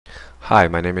Hi,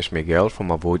 my name is Miguel from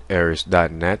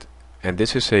avoiderrors.net, and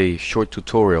this is a short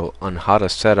tutorial on how to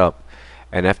set up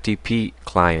an FTP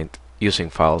client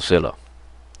using FileZilla.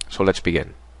 So let's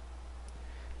begin.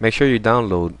 Make sure you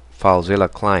download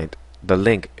FileZilla Client. The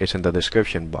link is in the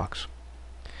description box.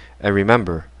 And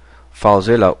remember,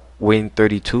 FileZilla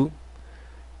Win32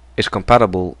 is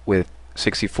compatible with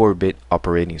 64-bit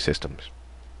operating systems.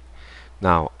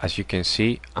 Now, as you can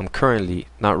see, I'm currently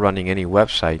not running any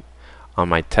website on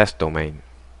my test domain.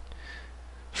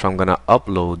 So I'm gonna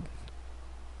upload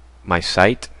my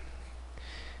site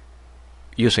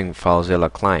using FileZilla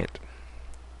Client.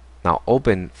 Now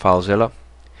open FileZilla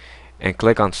and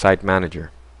click on Site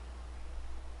Manager.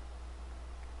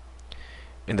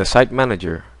 In the Site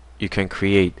Manager, you can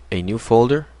create a new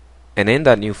folder, and in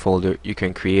that new folder you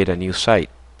can create a new site.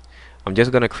 I'm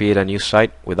just gonna create a new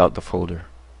site without the folder.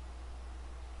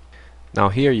 Now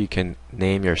here you can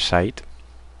name your site.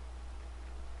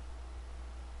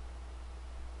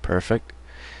 Perfect.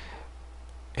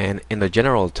 And in the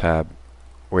General tab,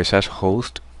 where it says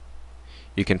Host,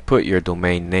 you can put your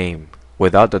domain name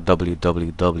without the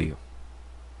www,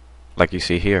 like you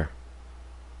see here.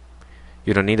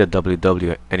 You don't need a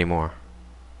www anymore.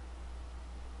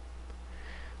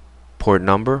 Port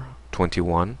number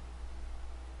 21,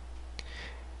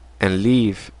 and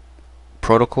leave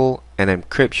protocol and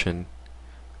encryption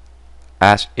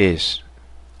as is,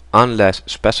 unless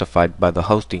specified by the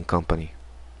hosting company.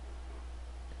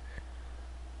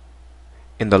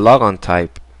 In the logon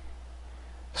type,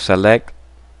 select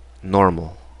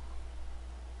normal,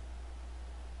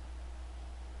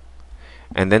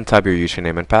 and then type your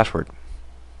username and password.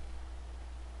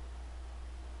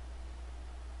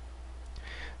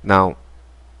 Now,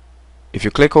 if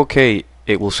you click OK,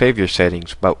 it will save your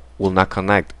settings but will not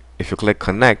connect. If you click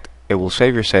connect, it will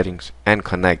save your settings and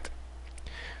connect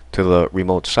to the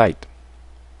remote site.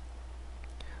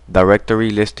 Directory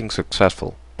listing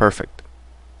successful. Perfect.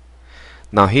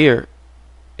 Now here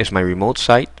is my remote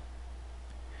site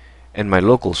and my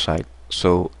local site,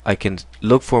 so I can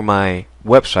look for my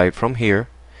website from here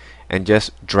and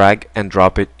just drag and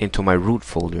drop it into my root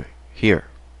folder here.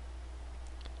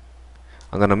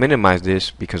 I'm gonna minimize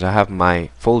this because I have my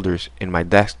folders in my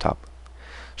desktop,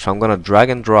 so I'm gonna drag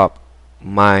and drop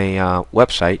my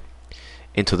website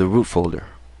into the root folder.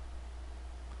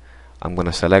 I'm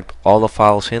gonna select all the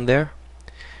files in there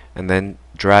and then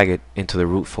drag it into the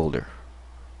root folder.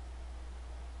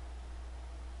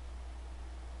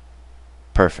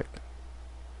 Perfect.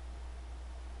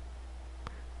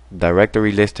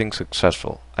 Directory listing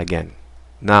successful again.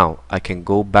 Now I can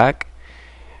go back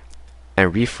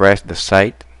and refresh the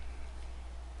site,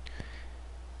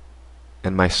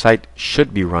 and my site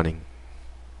should be running.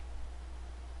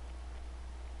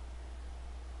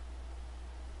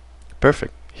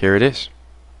 Perfect. Here it is.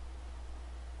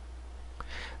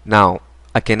 Now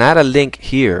I can add a link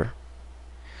here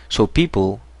so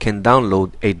people can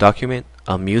download a document,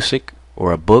 a music,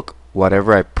 or a book,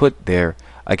 whatever I put there.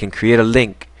 I can create a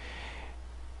link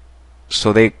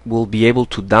so they will be able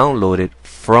to download it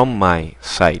from my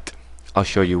site. I'll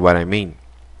show you what I mean.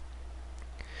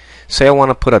 Say I want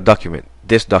to put a document,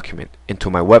 this document, into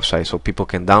my website so people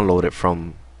can download it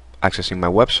from accessing my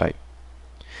website.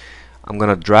 I'm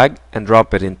gonna drag and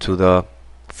drop it into the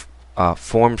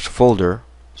forms folder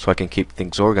so I can keep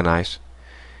things organized,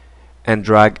 and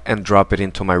drag and drop it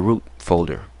into my root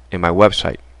folder in my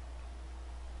website.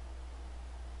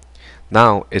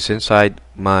 Now it's inside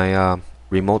my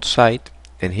remote site,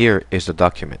 and here is the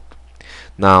document.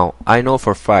 Now I know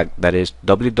for a fact that is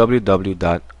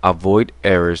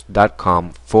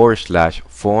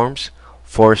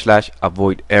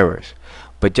www.avoiderrors.com/forms/avoid-errors.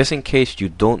 But just in case you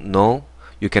don't know,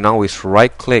 you can always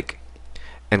right click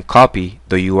and copy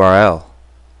the URL.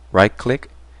 Right click,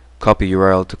 copy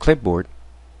URL to clipboard.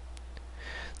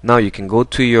 Now you can go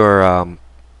to your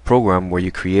program where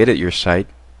you created your site,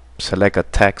 select a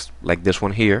text like this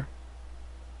one here,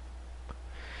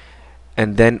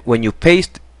 and then when you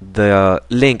paste the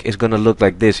link, it's gonna look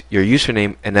like this: your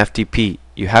username and FTP.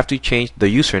 You have to change the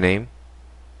username,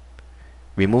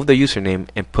 remove the username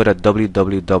and put a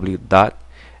www dot,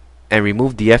 and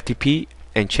remove the FTP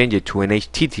and change it to an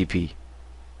HTTP.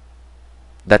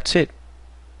 That's it.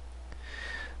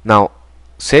 Now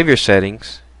save your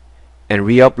settings and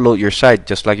re-upload your site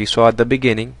just like you saw at the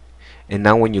beginning, and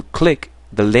now when you click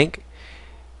the link,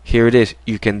 here it is.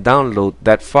 You can download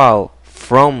that file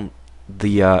from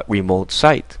the remote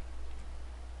site.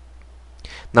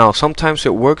 Now sometimes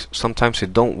it works, sometimes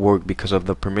it don't work because of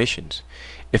the permissions.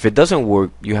 If it doesn't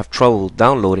work, you have trouble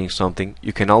downloading something,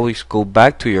 you can always go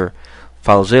back to your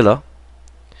FileZilla,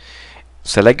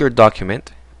 select your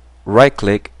document, right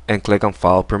click and click on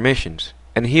File Permissions.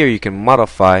 And here you can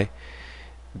modify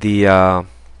the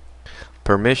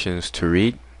permissions to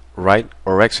read, write,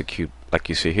 or execute, like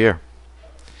you see here.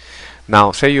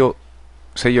 Now, say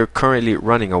you're currently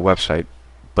running a website,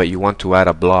 but you want to add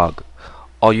a blog.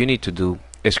 All you need to do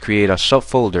is create a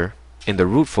subfolder in the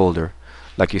root folder,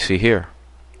 like you see here.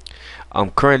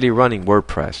 I'm currently running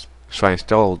WordPress, so I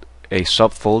installed a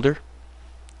subfolder,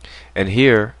 and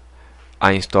here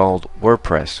I installed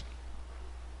WordPress,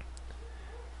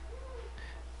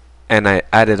 and I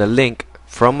added a link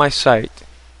from my site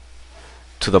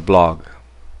to the blog.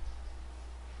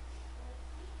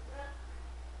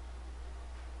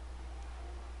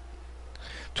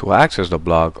 To access the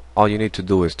blog, all you need to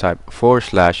do is type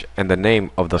 / and the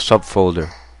name of the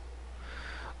subfolder,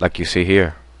 like you see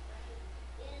here.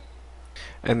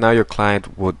 And now your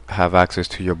client would have access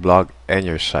to your blog and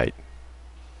your site.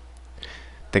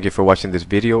 Thank you for watching this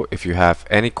video. If you have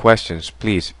any questions,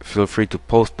 please feel free to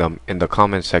post them in the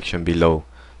comment section below.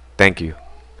 Thank you.